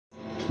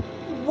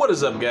What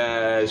is up,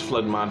 guys?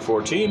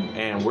 Floodmon14,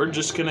 and we're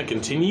just gonna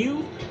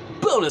continue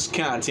bonus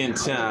content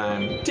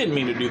time. Didn't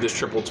mean to do this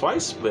triple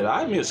twice, but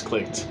I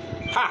misclicked.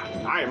 Ha!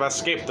 I've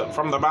escaped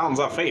from the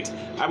bounds of fate.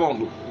 I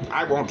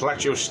won't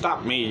let you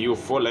stop me, you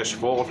foolish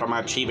fool, from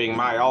achieving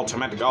my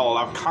ultimate goal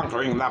of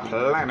conquering the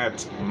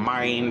planet,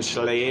 mind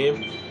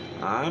slave.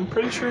 I'm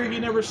pretty sure he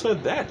never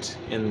said that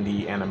in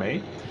the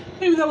anime.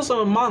 Maybe that was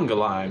a manga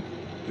line.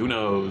 Who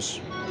knows?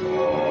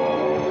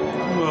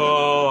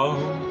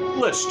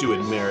 Let's do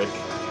it, Marik.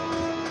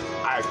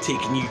 I've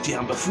taken you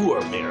down before,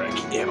 Marik,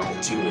 and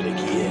I'll do it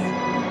again.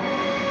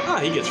 Ah,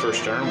 he gets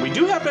first turn. We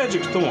do have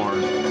Magic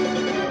Thorn.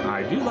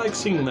 I do like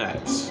seeing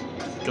that,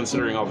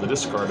 considering all the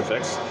discard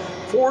effects.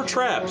 4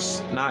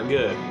 traps, not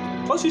good.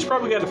 Plus, he's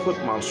probably got a flip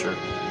monster.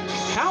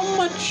 How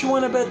much you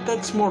want to bet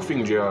that's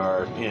Morphing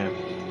Jar? Yeah.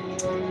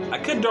 I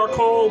could Dark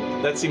Hole.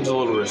 That seems a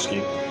little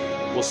risky.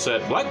 We'll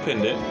set Black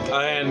Pendant,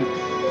 and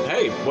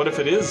hey, what if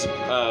it is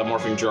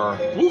Morphing Jar?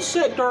 We'll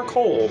set Dark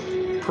Hole.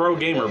 Pro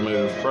gamer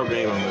move.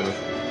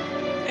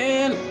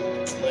 And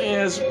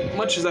as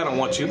much as I don't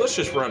want to, let's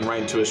just run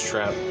right into his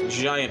trap.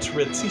 Giant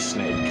Red Sea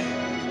Snake.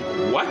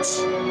 What?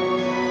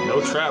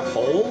 No trap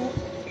hole?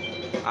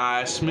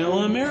 I smell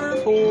a Mirror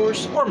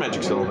Force or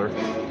Magic Cylinder.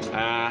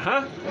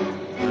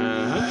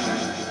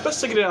 Best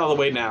to get it out of the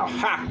way now.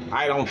 Ha!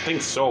 I don't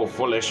think so,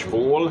 foolish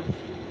fool.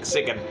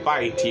 Say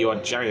goodbye to your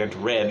giant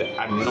red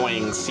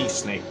annoying sea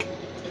snake.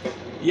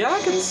 Yeah,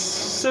 I could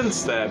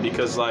sense that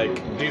because,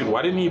 like, dude,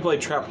 why didn't he play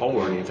Trap Hole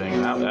or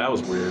anything? That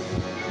was weird.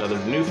 Another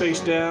new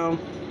face down.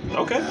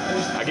 Okay,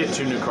 I get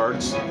 2 new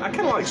cards. I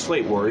kind of like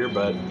Slate Warrior,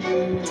 but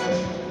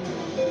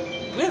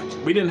yeah,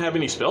 we didn't have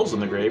any spells in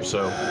the grave,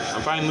 so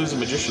I'm fine losing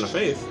Magician of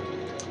Faith.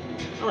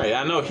 Alright,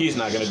 I know he's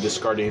not going to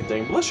discard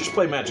anything, but let's just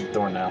play Magic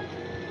Thorn now.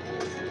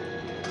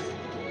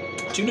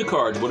 2 new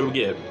cards, what do we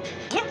get?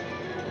 Yeah,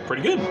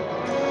 pretty good.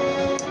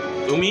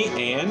 Umi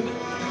and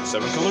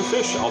 7-colored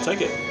fish, I'll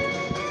take it.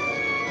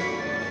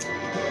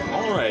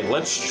 Alright,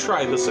 let's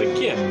try this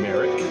again,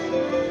 Marik.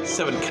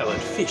 7-colored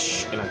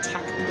fish in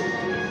attack mode.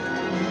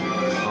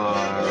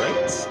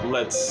 Alright,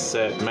 let's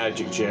set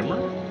Magic Jammer.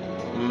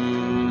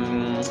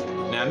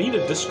 Now I need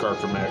a discard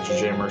for Magic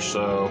Jammer,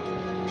 so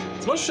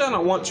as much as I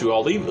don't want to,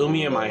 I'll leave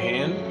Umi in my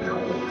hand,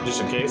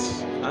 just in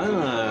case.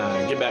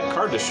 Get back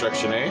card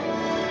destruction, eh?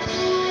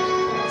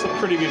 That's a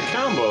pretty good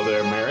combo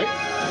there, Marik.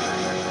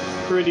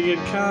 Pretty good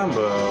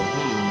combo.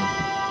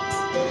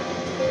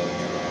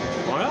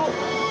 Well,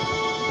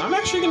 I'm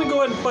actually going to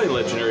go ahead and play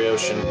Legendary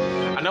Ocean.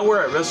 I know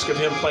we're at risk of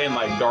him playing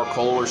like Dark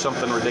Hole or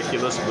something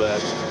ridiculous,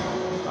 but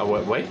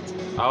oh, wait.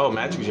 Oh,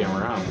 Magic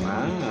Jammer,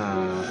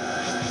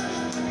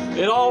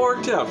 It all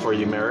worked out for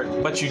you,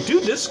 Marik. But you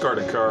do discard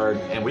a card,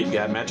 and we've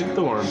got Magic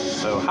Thorn.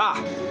 So,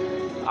 ha!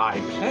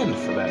 I planned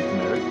for that,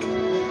 Marik.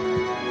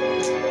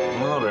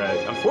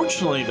 Alright.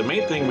 Unfortunately, the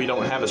main thing we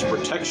don't have is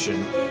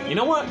protection. You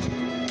know what?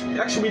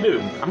 Actually, we do.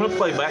 I'm going to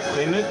play Black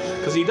Pendant,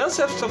 because he does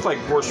have stuff like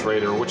Horse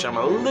Raider, which I'm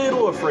a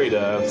little afraid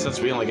of, since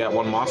we only got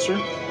 1 monster.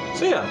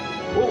 So yeah,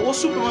 we'll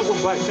supplement with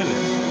Black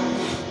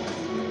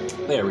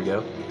Pendant. There we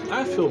go.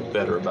 I feel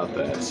better about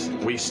that.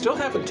 We still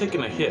haven't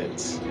taken a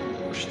hit.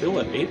 We're still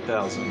at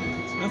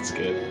 8,000. That's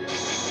good.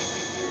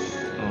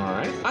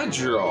 Alright. I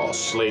draw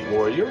Slate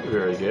Warrior.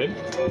 Very good.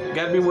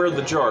 Gotta beware of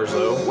the jars,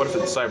 though. What if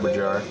it's Cyber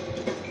Jar?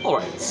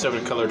 Alright,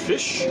 7-colored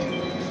fish.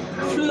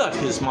 Flood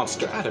his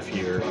monster out of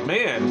here.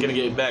 Man, gonna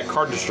get back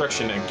card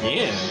destruction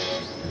again.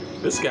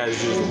 This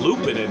guy's just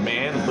looping it,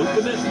 man.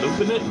 Looping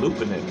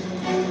it.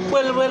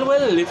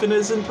 Well, if it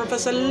isn't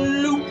Professor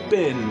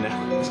Lupin.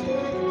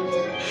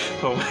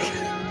 Oh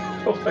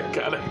my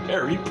god, a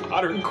Harry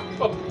Potter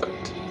quote.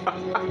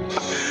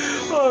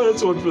 Oh,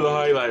 that's one for the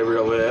highlight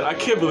reel, man. I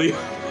can't believe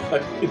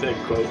I made that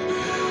quote.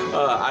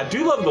 I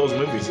do love those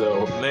movies,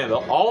 though. Man,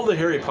 all the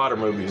Harry Potter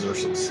movies are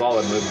some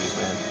solid movies,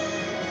 man.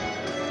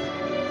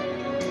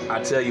 I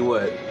tell you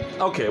what.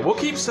 Okay, we'll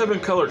keep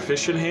 7-colored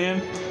fish in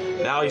hand.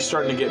 Now he's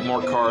starting to get more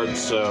cards,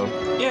 so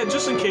yeah,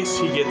 just in case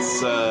he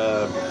gets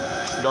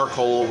Dark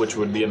Hole, which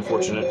would be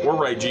unfortunate, or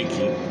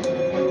Raigeki,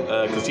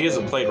 because he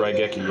hasn't played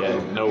Raigeki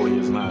yet. No, he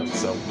has not.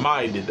 So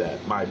Mai did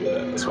that.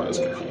 That's why I was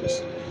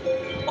confused.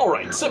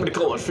 Alright,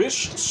 7-colored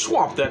fish.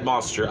 Swamp that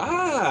monster.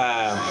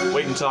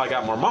 Wait until I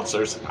got more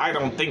monsters. I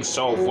don't think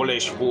so,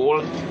 foolish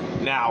fool.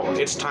 Now,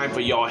 it's time for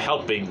your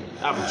helping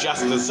of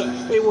justice.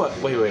 Wait, what?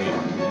 Wait.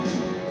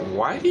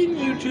 Why didn't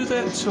you do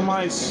that to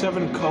my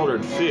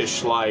 7-colored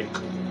fish like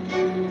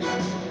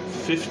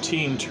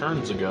 15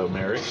 turns ago,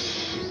 Marik?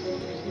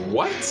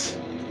 What?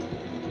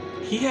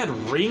 He had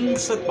ring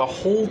set the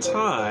whole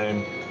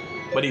time,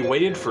 but he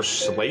waited for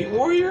Slate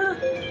Warrior?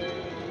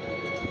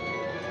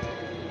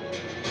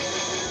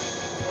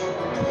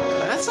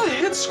 That's a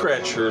head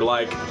scratcher,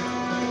 like,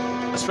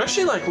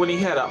 especially like when he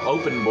had an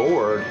open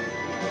board.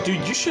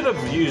 Dude, you should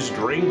have used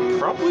ring you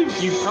probably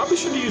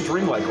should have used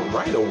ring like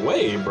right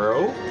away,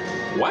 bro.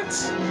 What?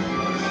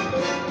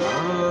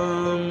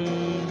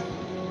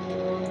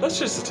 Let's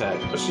just attack,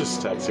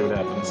 see what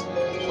happens.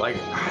 Like,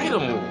 I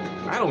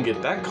don't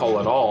get that call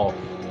at all.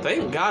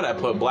 Thank God I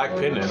put Black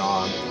Pendant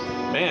on.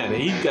 Man,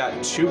 he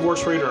got 2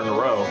 Vorce Raider in a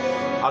row.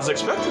 I was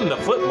expecting to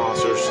flip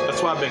monsters.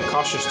 That's why I've been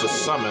cautious to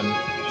summon,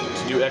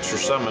 to do extra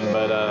summon.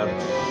 But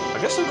I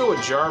guess I'll go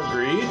with Jar of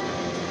Greed.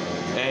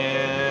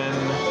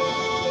 And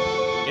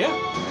yeah,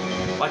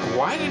 like,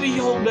 why did he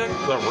hold back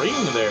the ring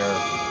there?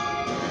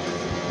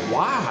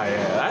 Why?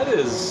 That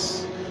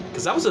is,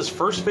 because that was his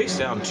first face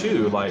down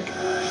too. Like,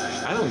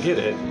 I don't get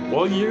it.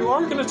 Well, you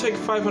are gonna take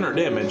 500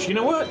 damage. You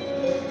know what?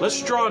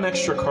 Let's draw an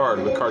extra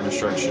card with card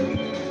destruction.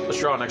 Let's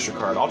draw an extra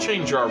card. I'll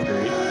chain Jar of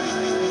Greed.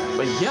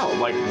 But yeah,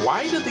 like,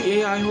 why did the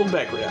AI hold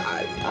back?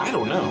 I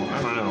don't know.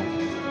 I don't know.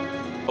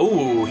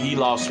 Oh, he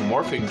lost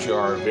Morphing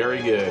Jar.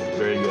 Very good.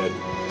 Very good.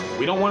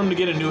 We don't want him to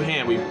get a new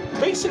hand. We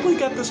basically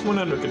got this one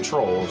under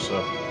control,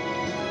 so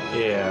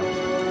yeah.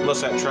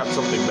 Unless that trapped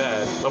something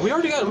bad. But we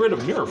already got rid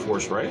of Mirror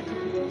Force, right?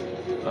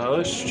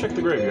 Let's check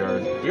the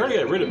graveyard. We already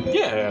got rid of...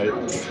 Yeah.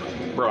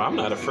 Bro, I'm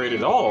not afraid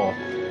at all.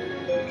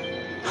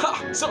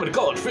 Ha! Summon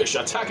Colored Fish.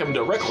 Attack him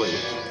directly.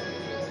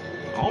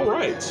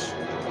 Alright.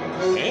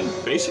 And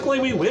basically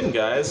we win,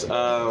 guys.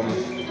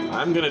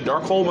 I'm gonna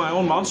Dark Hole my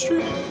own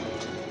monster.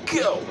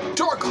 Go!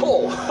 Dark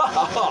Hole! Ha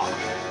ha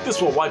ha! This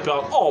will wipe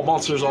out all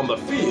monsters on the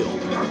field.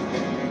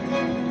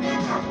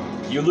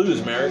 You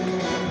lose, Marik.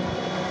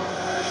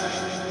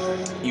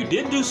 You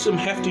did do some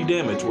hefty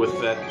damage with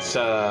that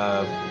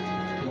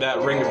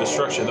Ring of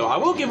Destruction, though. I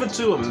will give it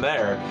to him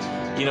there.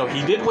 You know,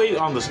 he did wait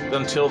on this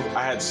until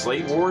I had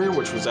Slate Warrior,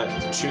 which was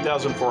at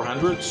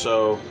 2,400,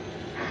 so...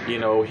 You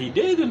know, he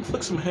did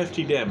inflict some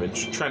hefty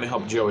damage trying to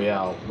help Joey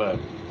out, but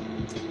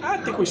I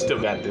think we still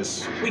got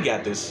this. We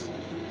got this.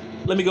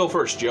 Let me go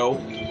first, Joe.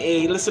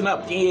 Hey, listen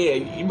up. Yeah,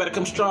 you better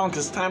come strong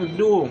because it's time to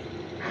duel.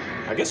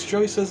 I guess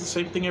Joey says the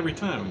same thing every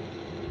time.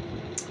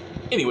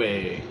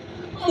 Anyway,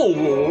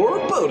 more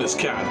bonus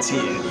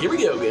content. Here we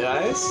go,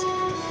 guys.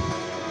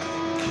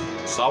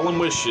 Solemn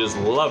Wishes.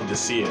 Love to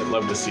see it.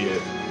 Love to see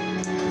it.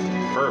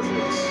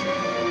 Perfect.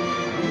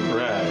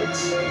 Right.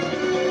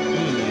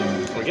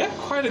 We got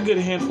quite a good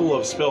handful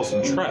of spells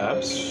and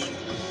traps.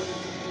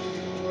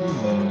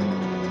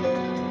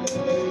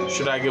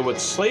 Should I go with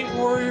Slate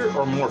Warrior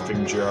or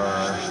Morphing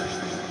Jar?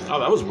 Oh,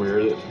 that was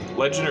weird.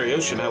 Legendary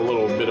Ocean had a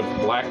little bit of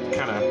black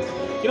kind of...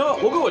 You know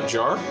what? We'll go with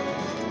Jar.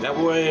 That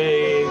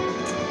way,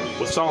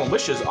 with Solemn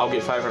Wishes, I'll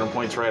get 500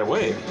 points right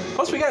away.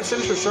 Plus, we got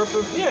Sinister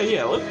Serpent.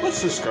 Yeah,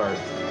 let's discard.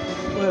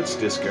 Let's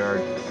discard.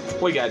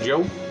 What you got,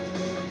 Joe?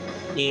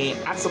 Yeah,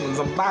 I summoned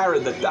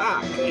Zombira the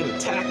Dark in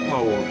attack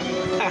mode.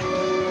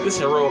 This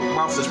heroic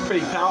monster is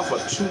pretty powerful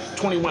at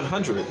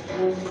 2,100.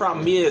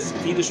 Problem is,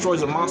 if he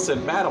destroys a monster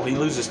in battle, he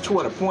loses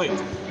 200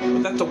 points.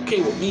 But that's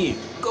okay with me.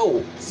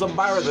 Go,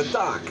 Zombira the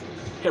Dark.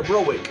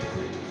 Heroic.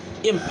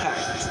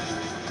 Impact.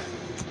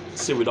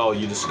 Let's see what all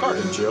you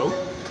discarded, Joe.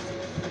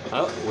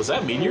 Was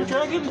that Meteor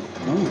Dragon?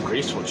 Ooh,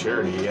 Graceful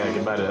Charity. Yeah,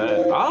 get back to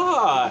that.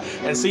 Ah!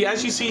 And see,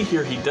 as you see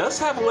here, he does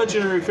have a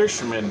Legendary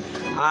Fisherman.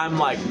 I'm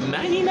like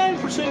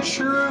 99%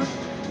 sure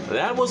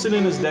that wasn't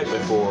in his deck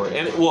before.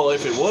 And, well,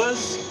 if it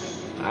was,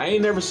 I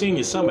ain't never seen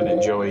you summon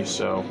it, Joey,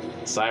 so...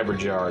 Cyber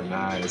Jar,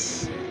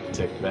 nice.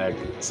 Take back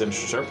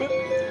Sinister Serpent.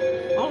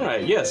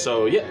 Alright, yeah,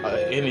 so, yeah,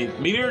 any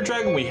Meteor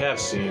Dragon we have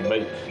seen,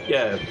 but,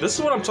 yeah, this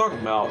is what I'm talking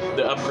about,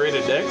 the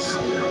upgraded decks.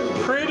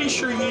 Pretty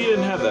sure he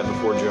didn't have that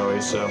before,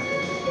 Joey, so...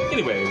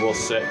 Anyway, we'll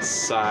set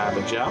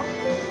Cyber Jar.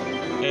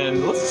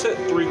 And let's set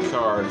 3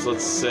 cards.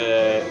 Let's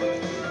set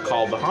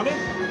Call the Haunted.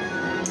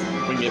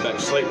 We can get back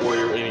Slate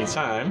Warrior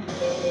anytime.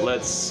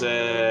 Let's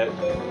set...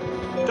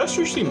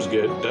 Duster seems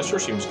good. Duster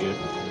seems good.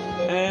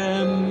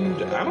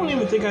 And I don't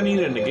even think I need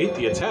to negate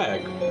the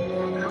attack.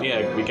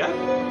 Yeah, we got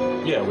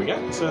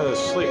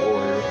Slate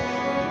Warrior.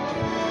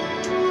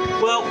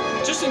 Well,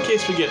 just in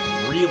case we get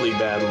really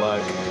bad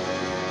luck,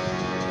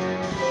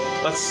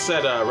 let's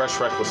set Rush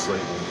Recklessly.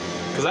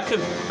 Because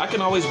I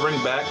can always bring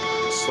back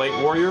Slate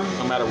Warrior,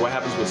 no matter what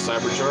happens with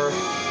Cyber Jar.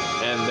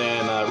 And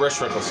then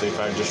Rush Recklessly if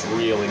I just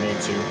really need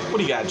to. What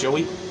do you got,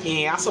 Joey?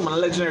 Yeah, I summon a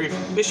Legendary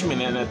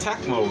Fisherman in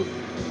attack mode.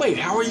 Wait,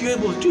 how are you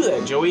able to do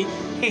that, Joey?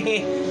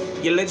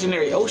 Your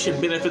Legendary Ocean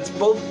benefits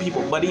both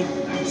people, buddy.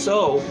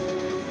 So,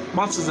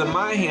 monsters in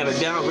my hand are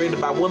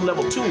downgraded by 1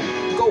 level 2.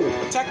 Go,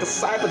 attack a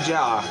Cyber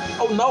Jar.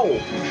 Oh no,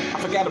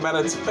 I forgot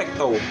about its effect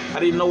though. I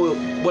didn't know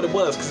what it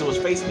was because it was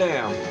face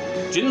down.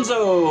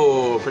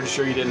 Jinzo! Pretty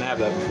sure you didn't have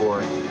that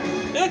before.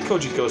 Yeah,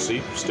 Koji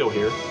Kosi, still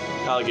here.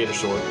 Alligator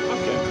Sword,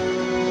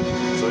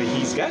 okay. So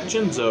he's got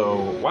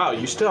Jinzo. Wow,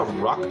 you still have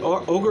Rock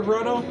Ogre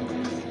Grotto?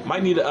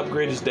 Might need to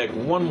upgrade his deck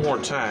one more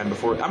time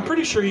before... I'm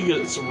pretty sure he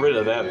gets rid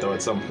of that though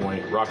at some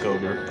point, Rock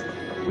Ogre.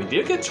 We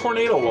did get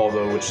Tornado Wall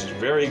though, which is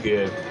very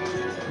good.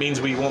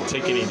 Means we won't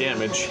take any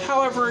damage.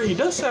 However, he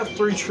does have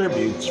 3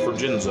 tributes for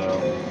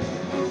Jinzo.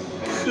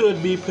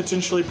 Could be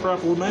potentially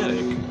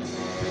problematic.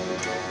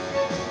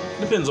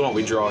 Depends on what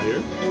we draw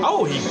here.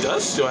 Oh, he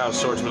does still have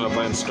Swordsman of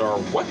Landstar.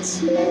 What?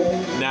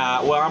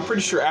 Nah, well, I'm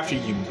pretty sure after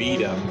you beat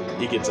him,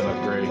 he gets an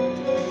upgrade.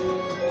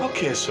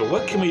 Okay, so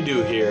what can we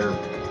do here?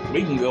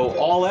 We can go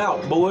all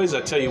out, boys. I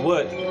tell you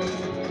what.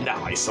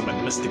 Now I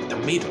summon Mystic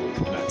Tomato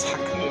in attack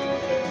mode.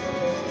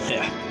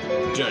 Yeah,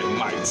 during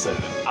Mindset,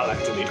 I'll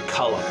activate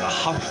Call of the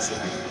Hunter.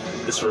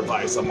 This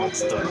revives a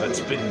monster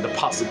that's been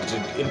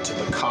deposited into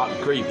the card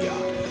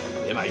graveyard,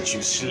 and I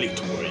choose Slate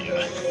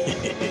Warrior.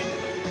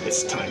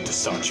 It's time to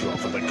start you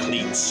off with a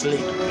clean slate.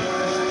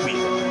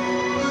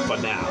 For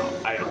now,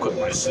 I equip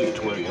my Slate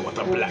Warrior with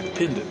a black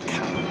pendant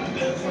card.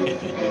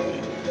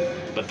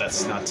 But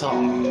that's not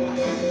all.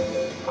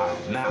 I'll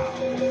now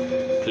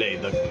play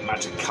the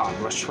magic card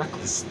Rush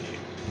Recklessly.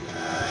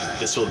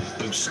 This will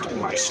boost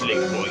my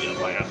Slate Warrior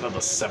by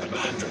another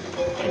 700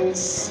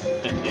 points.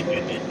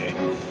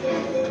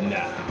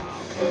 Now,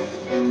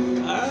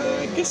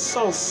 I guess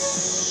I'll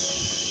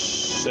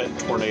set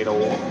Tornado.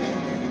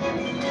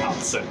 I'll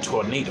set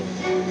Tornado.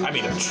 I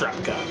mean a trap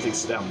card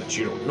face down that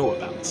you don't know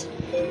about.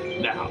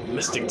 Now,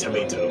 Mystic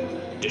Tomato,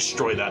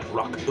 destroy that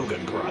rock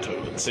Uga Grotto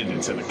and send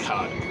it to the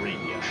card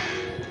graveyard.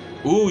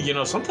 Ooh, you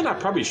know, something I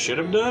probably should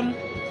have done?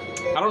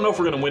 I don't know if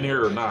we're going to win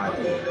here or not,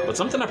 but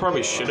something I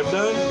probably should have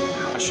done,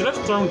 I should have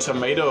thrown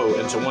Tomato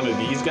into one of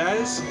these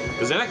guys,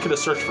 because then I could have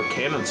searched for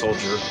Cannon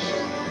Soldier,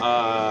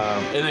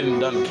 and then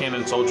done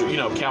Cannon Soldier, you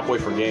know, Cowboy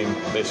for game,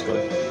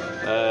 basically.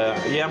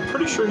 Yeah, I'm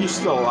pretty sure he's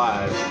still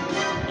alive.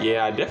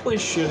 Yeah, I definitely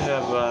should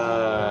have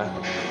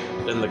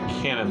done the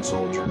Cannon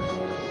Soldier,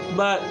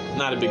 but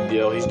not a big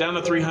deal. He's down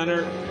to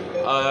 300.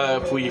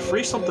 If we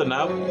free something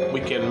up, we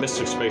can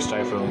Mystic Space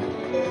Typhoon.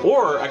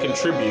 Or I can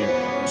Tribute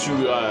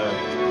to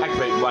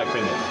activate Black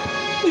Pendant.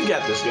 We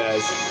got this,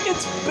 guys.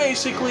 It's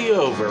basically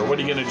over. What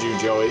are you going to do,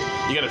 Joey?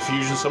 You going to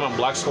fusion summon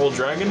Black Skull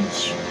Dragon?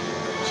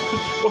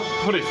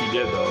 What if you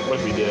did, though? What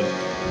if you did?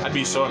 I'd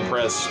be so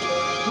impressed.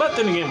 But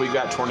then again, we've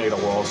got Tornado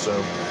Wall, so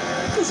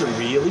it doesn't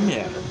really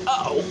matter.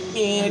 Uh-oh,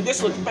 and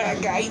this looks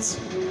bad, guys.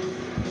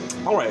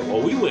 Alright,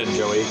 well, we win,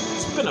 Joey.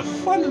 It's been a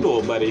fun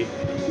duel, buddy.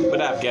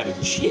 But I've got a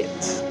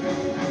jet.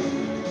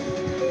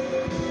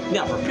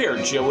 Now prepare,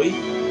 Joey.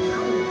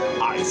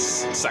 I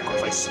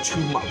sacrifice 2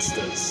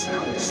 monsters.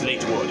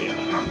 Slate Warrior,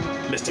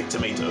 Mystic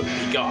Tomato,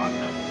 be gone.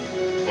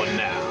 For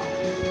now,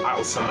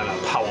 I'll summon a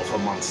powerful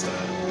monster,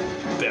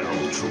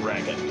 Barrel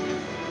Dragon.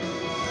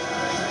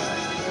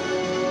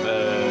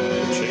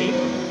 Chain?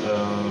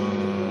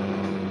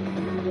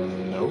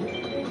 No.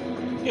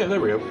 Yeah,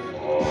 there we go.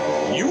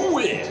 You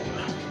win!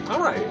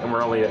 Alright, and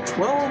we're only at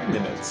 12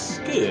 minutes.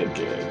 Good,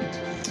 good.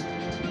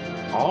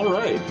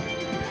 Alright.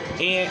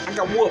 And I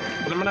got whooped,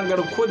 but I'm not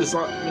gonna quit as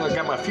long as I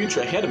got my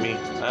future ahead of me.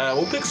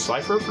 We'll pick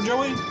Cypher for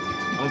Joey.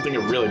 I don't think it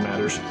really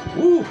matters.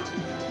 Woo!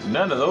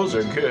 None of those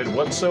are good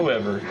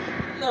whatsoever.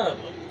 None of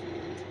them.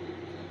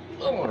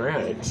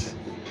 Alright.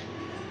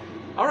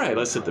 Alright,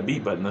 let's hit the B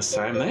button this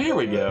time. There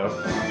we go.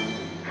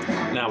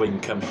 Now we can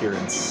come here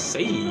and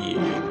save.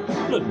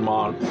 Blood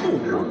Mod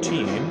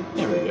 14.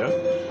 There we go.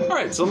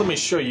 Alright, so let me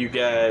show you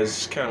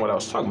guys kind of what I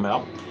was talking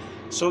about.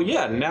 So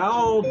yeah,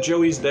 now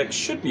Joey's deck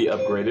should be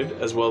upgraded,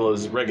 as well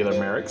as regular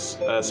Marik's.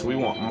 So we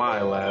want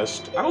Mai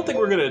last. I don't think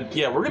we're gonna,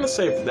 yeah, we're gonna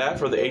save that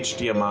for the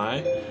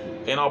HDMI.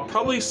 And I'll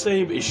probably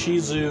save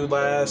Ishizu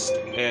last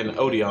and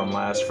Odeon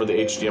last for the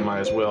HDMI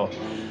as well.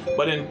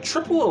 But in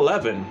Triple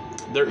 11,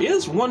 there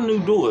is one new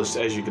duelist,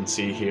 as you can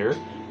see here.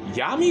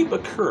 Yami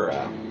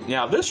Bakura.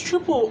 Now this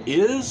triple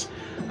is,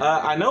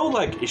 I know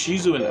like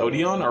Ishizu and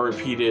Odeon are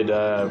repeated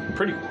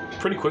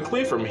pretty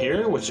quickly from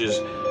here, which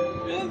is,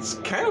 it's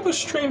kind of a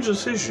strange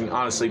decision,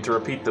 honestly, to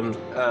repeat them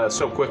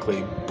so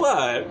quickly.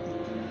 But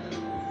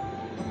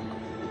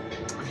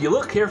if you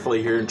look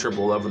carefully here in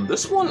Triple 11,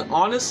 this one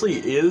honestly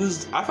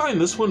is, I find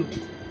this one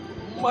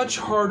much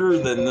harder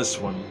than this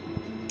one.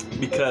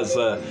 Because,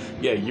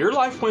 yeah, your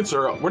life points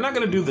are, we're not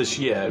going to do this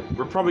yet.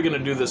 We're probably going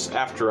to do this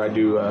after I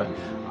do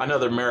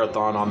another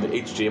marathon on the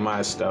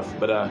HDMI stuff.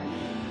 But,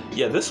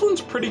 yeah, this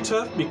one's pretty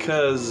tough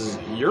because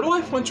your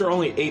life points are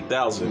only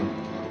 8,000.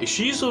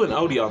 Ishizu and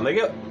Odeon,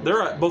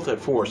 they're both at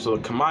 4, so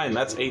combined,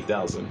 that's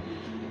 8,000.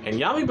 And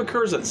Yami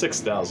Bakura's at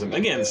 6,000.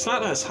 Again, it's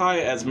not as high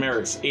as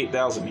Marik's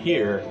 8,000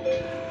 here.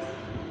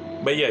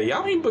 But, yeah,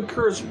 Yami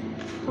Bakura's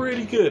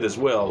pretty good as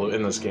well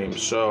in this game,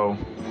 so...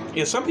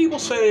 Yeah, some people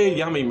say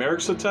Yami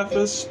Marik's the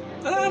toughest.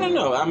 I don't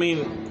know. I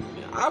mean,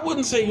 I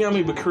wouldn't say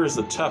Yami Bakura is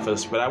the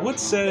toughest, but I would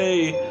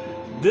say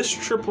this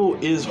triple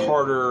is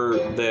harder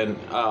than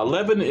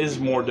 11 is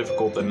more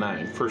difficult than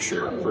 9 for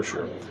sure, for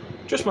sure.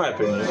 Just my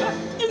opinion.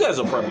 You guys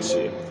will probably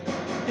see it.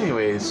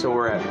 Anyways, so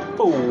we're at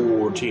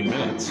 14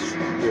 minutes.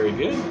 Very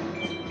good.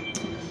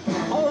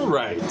 All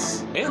right,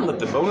 and let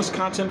the bonus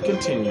content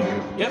continue.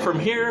 Yeah, from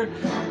here,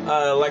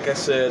 like I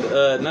said,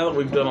 now that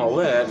we've done all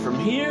that, from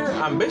here,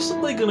 I'm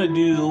basically going to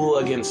do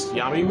against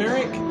Yami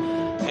Marik,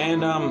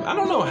 and I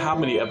don't know how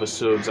many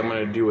episodes I'm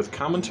going to do with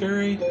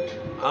commentary,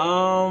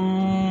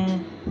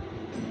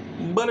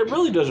 but it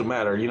really doesn't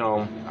matter, you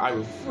know, I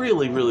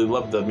really, really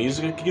love the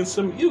music against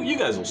them. You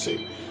guys will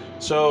see.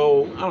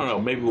 So, I don't know,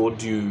 maybe we'll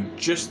do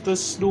just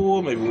this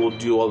duel, maybe we'll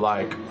do a,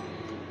 like,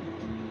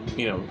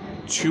 you know,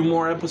 2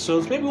 more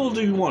episodes. Maybe we'll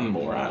do 1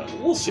 more.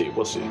 We'll see.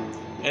 We'll see.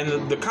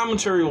 And the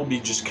commentary will be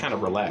just kind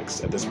of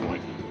relaxed at this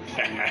point.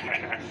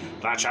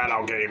 The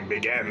shadow game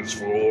begins,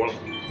 fool.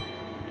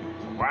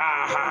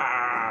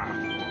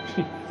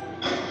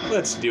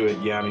 Let's do it,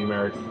 Yami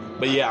Marik.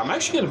 But yeah, I'm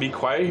actually going to be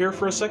quiet here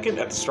for a second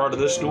at the start of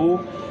this duel.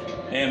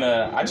 And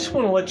I just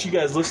want to let you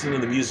guys listen to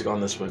the music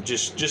on this one.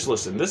 Just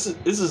listen. This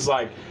is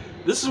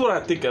what I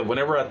think of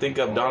whenever I think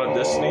of Dawn of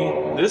Destiny.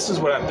 This is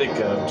what I think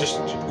of. Just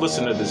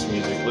listen to this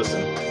music.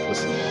 Listen.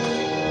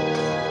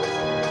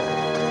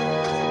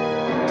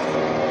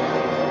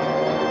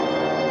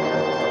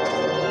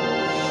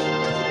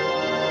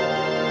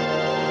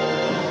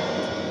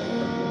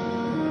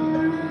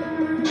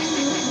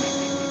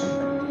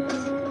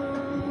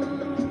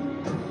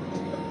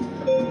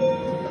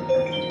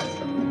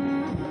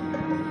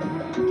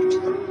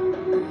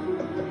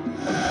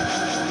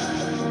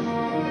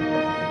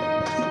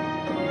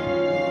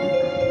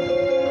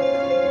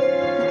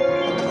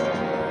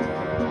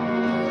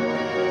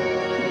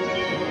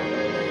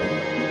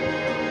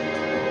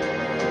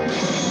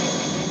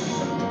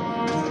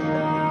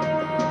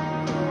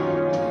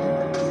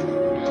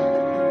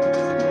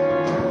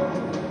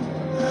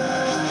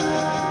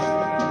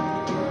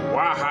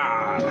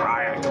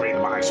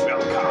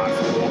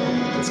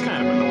 It's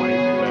kind of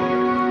annoying, but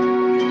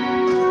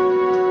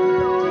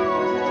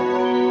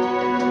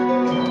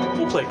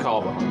we'll play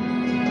Kaiba.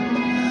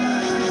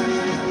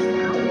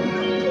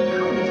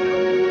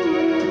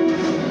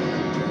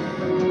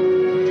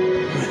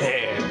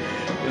 Man,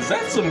 is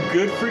that some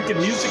good freaking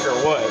music or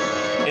what?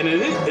 And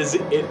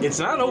it's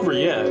not over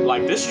yet.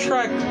 Like, this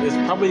track is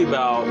probably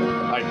about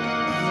like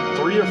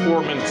 3 or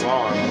 4 minutes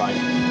long. Like,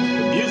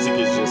 the music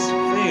is just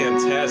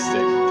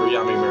fantastic for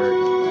Yami Marik.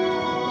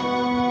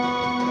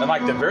 And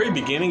like the very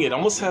beginning, it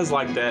almost has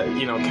like that,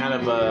 kind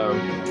of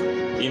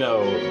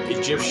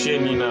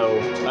Egyptian,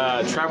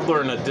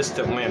 traveler in a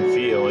distant land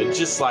feel. It's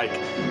just like,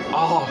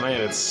 oh man,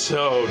 it's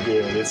so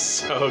good. It's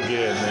so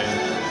good,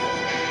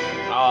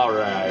 man. All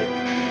right.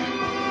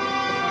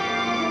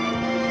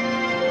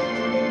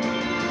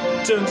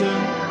 Dun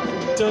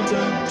dun dun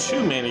dun.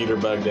 2 man-eater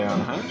bug down,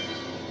 huh?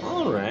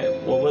 All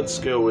right. Well, let's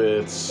go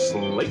with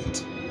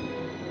Slate.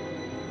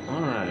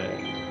 All right.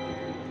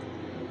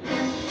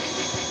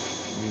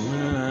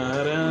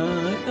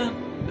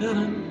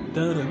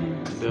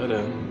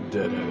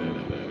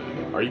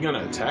 Are you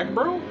gonna attack,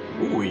 bro?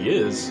 Ooh, he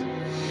is.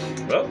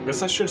 Well,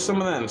 guess I should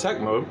summon that in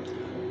attack mode.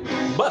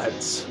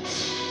 But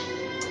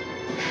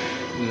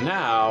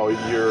now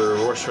your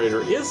horse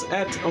raider is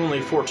at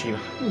only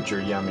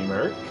 1400, Yami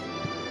Marik.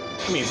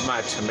 That means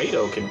my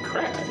tomato can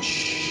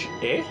crash,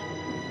 eh?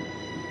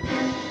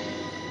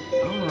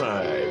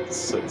 Alright,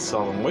 set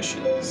solemn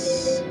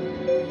wishes.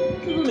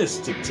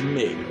 Mystic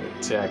tomato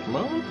attack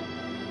mode.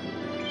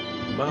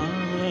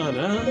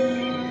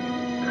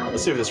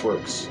 Let's see if this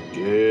works.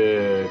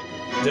 Good.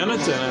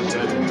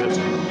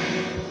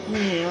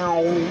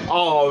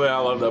 Oh man, I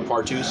love that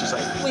part too. It's just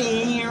like,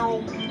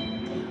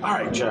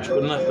 alright, Josh, but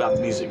enough about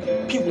the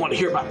music. People want to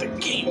hear about the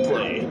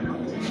gameplay.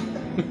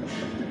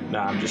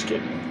 Nah, I'm just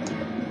kidding.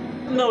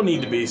 No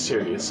need to be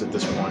serious at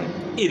this point.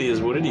 It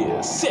is what it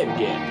is. Say it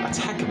again.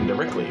 Attack him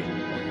directly.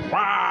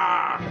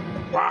 Wah!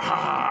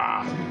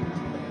 Wah!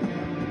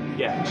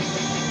 Yeah.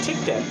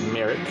 Take that,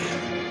 Marik.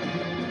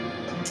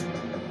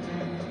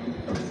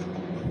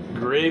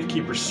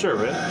 Gravekeeper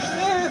Servant.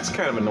 It's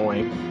kind of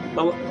annoying.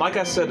 But like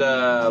I said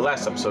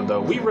last episode, though,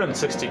 we run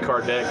 60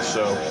 card decks,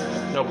 so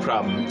no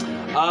problem.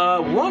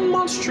 One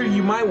monster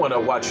you might want to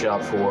watch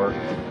out for.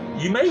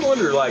 You may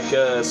wonder, like,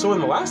 so in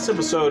the last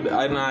episode,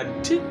 and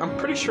I'm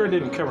pretty sure I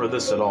didn't cover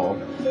this at all,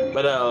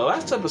 but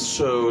last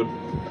episode,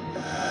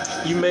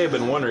 you may have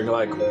been wondering,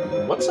 like,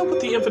 what's up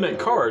with the infinite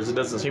cards? It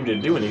doesn't seem to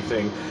do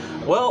anything.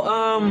 Well,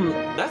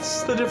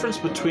 that's the difference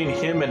between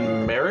him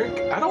and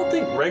Marik. I don't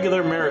think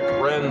regular Marik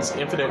runs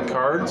infinite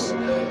cards,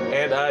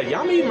 and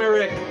Yami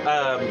Marik,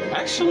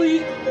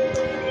 actually,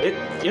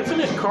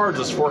 infinite cards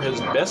is for his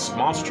best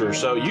monster.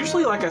 So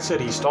usually, like I said,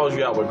 he stalls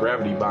you out with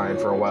Gravity Bind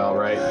for a while,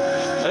 right?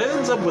 And it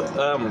ends up with,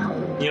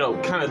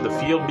 kind of the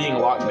field being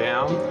locked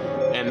down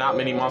and not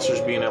many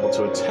monsters being able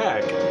to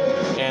attack.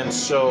 And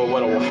so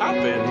what will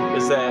happen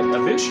is that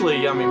eventually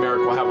Yami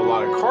Marik will have a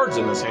lot of cards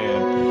in his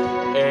hand.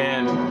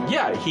 And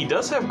yeah, he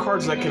does have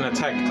cards that can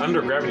attack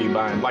under Gravity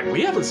Bind. Like,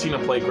 we haven't seen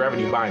him play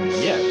Gravity Bind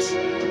yet.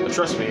 But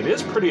trust me, it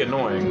is pretty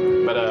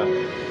annoying.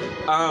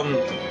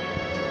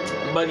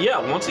 But yeah,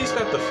 once he's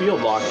got the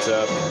field locked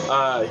up,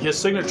 his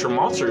signature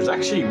monster is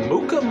actually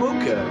Muka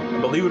Muka,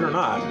 believe it or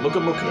not, Muka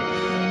Muka.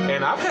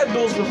 And I've had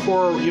duels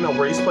before,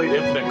 where he's played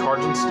infinite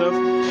cards and stuff.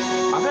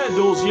 I've had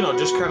duels,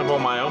 just kind of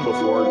on my own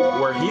before,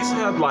 where he's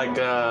had like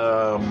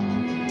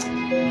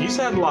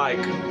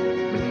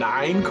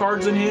 9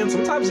 cards in hand,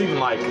 sometimes even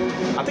like,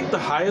 I think the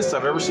highest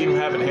I've ever seen him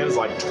have in hand is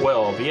like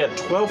 12. He had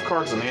 12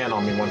 cards in hand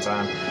on me one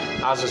time.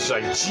 I was just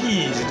like,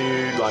 geez,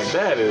 dude, like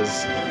that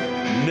is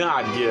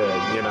not good,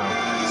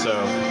 So,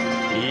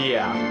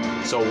 yeah.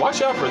 So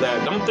watch out for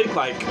that. Don't think,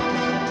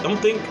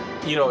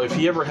 if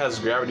he ever has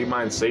Gravity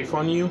Bind safe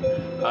on you,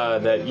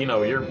 that,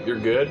 you're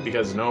good,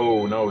 because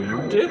no, you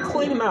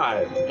definitely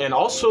not. And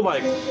also,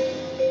 like,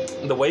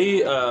 the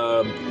way,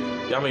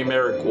 Yami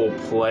Marik will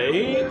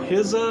play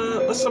his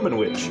let's summon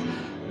Witch.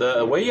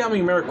 The way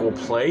Yami Marik will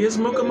play his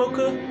Muka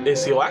Muka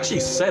is he'll actually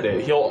set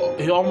it.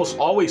 He'll almost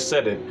always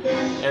set it,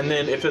 and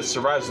then if it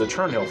survives the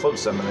turn, he'll flip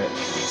summon it.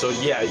 So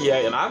yeah,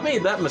 and I've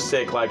made that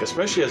mistake, like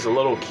especially as a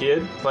little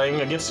kid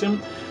playing against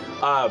him.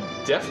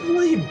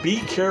 Definitely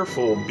be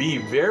careful. Be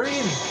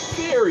very,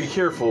 very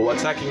careful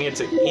attacking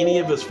into any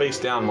of his face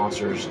down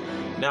monsters.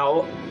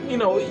 Now, you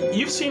know,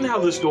 you've seen how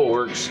this duel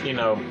works, you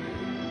know,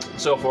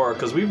 so far,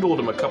 because we've dueled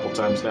him a couple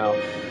times now.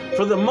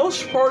 For the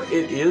most part,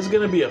 it is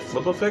going to be a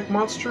flip effect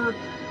monster,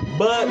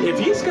 but if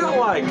he's got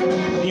like,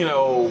 you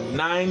know,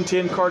 9,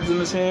 10 cards in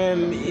his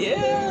hand,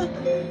 yeah,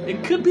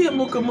 it could be a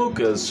Muka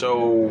Muka,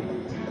 so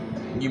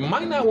you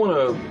might not want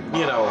to,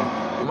 you know,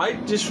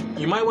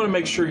 you might want to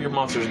make sure your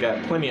monster's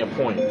got plenty of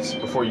points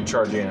before you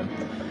charge in.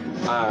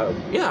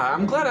 Yeah,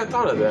 I'm glad I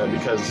thought of that,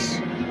 because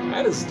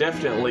that is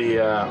definitely,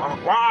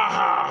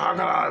 how can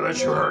I let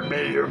you hurt me,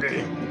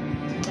 Yugi?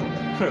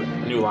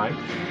 New line.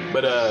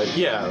 But,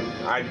 yeah,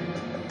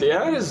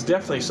 that is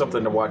definitely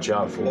something to watch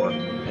out for.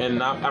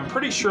 And I'm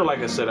pretty sure, like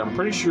I said, I'm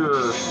pretty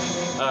sure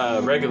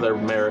regular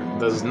Marik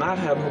does not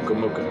have Muka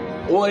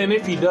Muka. Well, and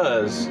if he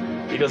does,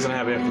 he doesn't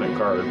have infinite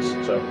cards,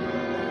 so.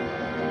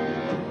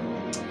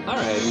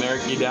 Alright,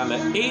 Marik, you down to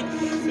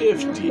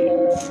 850.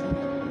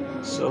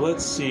 So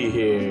let's see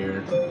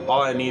here.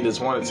 All I need is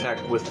one attack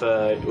with,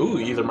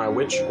 either my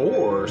Witch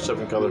or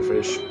 7-color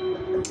fish.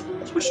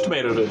 Switch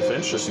Tomato to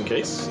defense, just in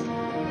case.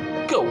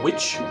 Go,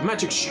 Witch!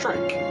 Magic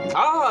Strike!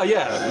 Ah,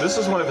 yeah, this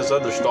is one of his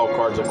other stall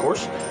cards, of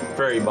course.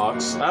 Fairy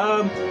Box.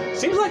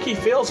 Seems like he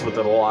fails with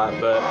it a lot,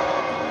 but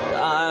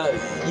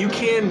you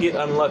can get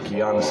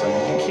unlucky, honestly.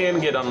 You can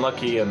get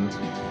unlucky, and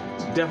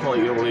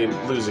definitely you'll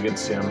lose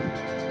against him.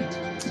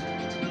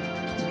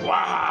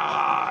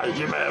 Wow!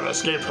 You may have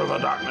escaped from the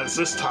darkness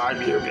this time,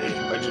 Yugi,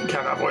 but you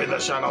can't avoid the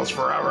shadows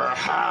forever.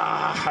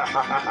 Ha ha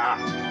ha ha ha!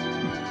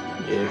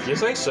 If you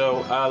say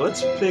so.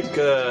 Let's pick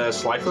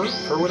Slifer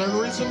for whatever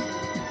reason.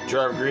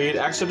 Jar of Greed,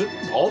 Accident,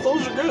 all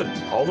those are good.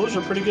 All those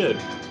are pretty good.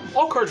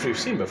 All cards we've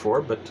seen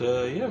before, but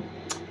yeah,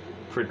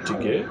 pretty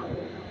good.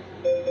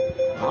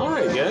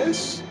 Alright,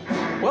 guys.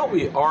 Well,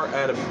 we are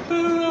at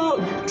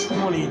about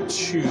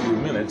 22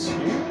 minutes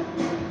here.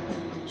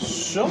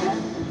 So,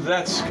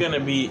 that's going to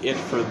be it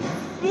for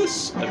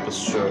this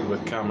episode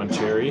with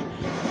commentary.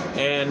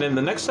 And in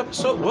the next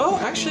episode, well,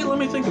 actually, let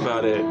me think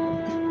about it.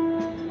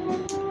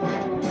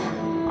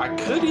 I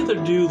could either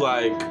do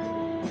like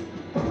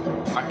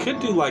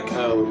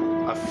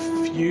a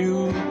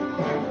few.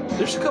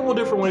 There's a couple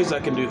different ways I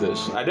can do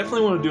this. I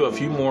definitely want to do a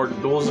few more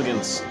duels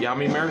against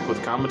Yami Marik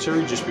with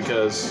commentary, just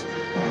because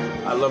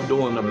I love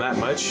dueling them that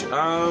much.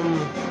 I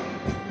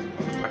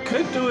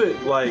could do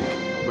it like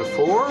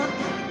before,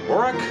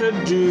 or I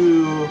could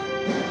do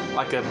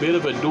like a bit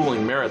of a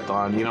dueling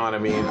marathon. You know what I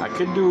mean? I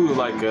could do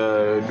like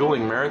a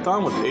dueling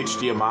marathon with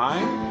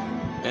HDMI,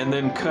 and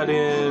then cut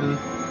in,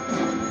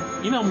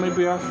 you know,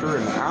 maybe after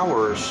an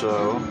hour or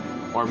so.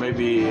 Or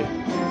maybe,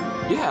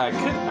 yeah,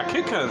 I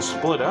could kind of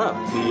split up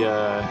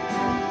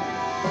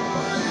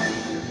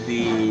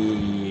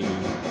the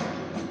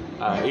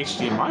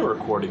HDMI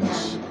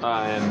recordings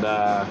and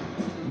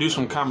do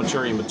some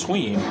commentary in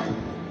between.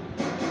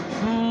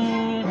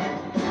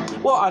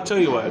 Well, I'll tell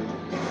you what.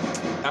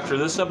 After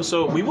this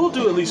episode, we will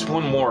do at least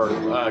one more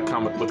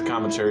with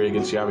commentary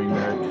against Yami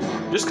Marik,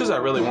 just because I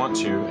really want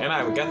to, and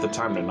I've got the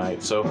time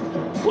tonight. So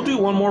we'll do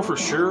one more for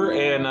sure,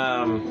 and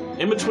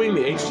in between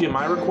the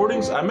HDMI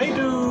recordings, I may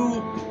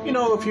do, you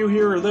know, a few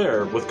here or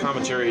there with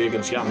commentary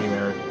against Yami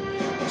Marik.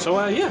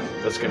 So yeah,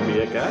 that's gonna be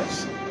it,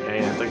 guys.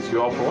 And thanks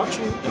you all for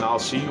watching, and I'll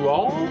see you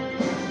all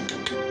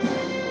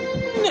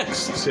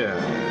next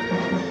time.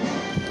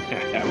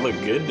 Look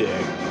good,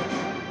 Dick.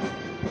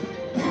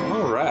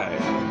 All right.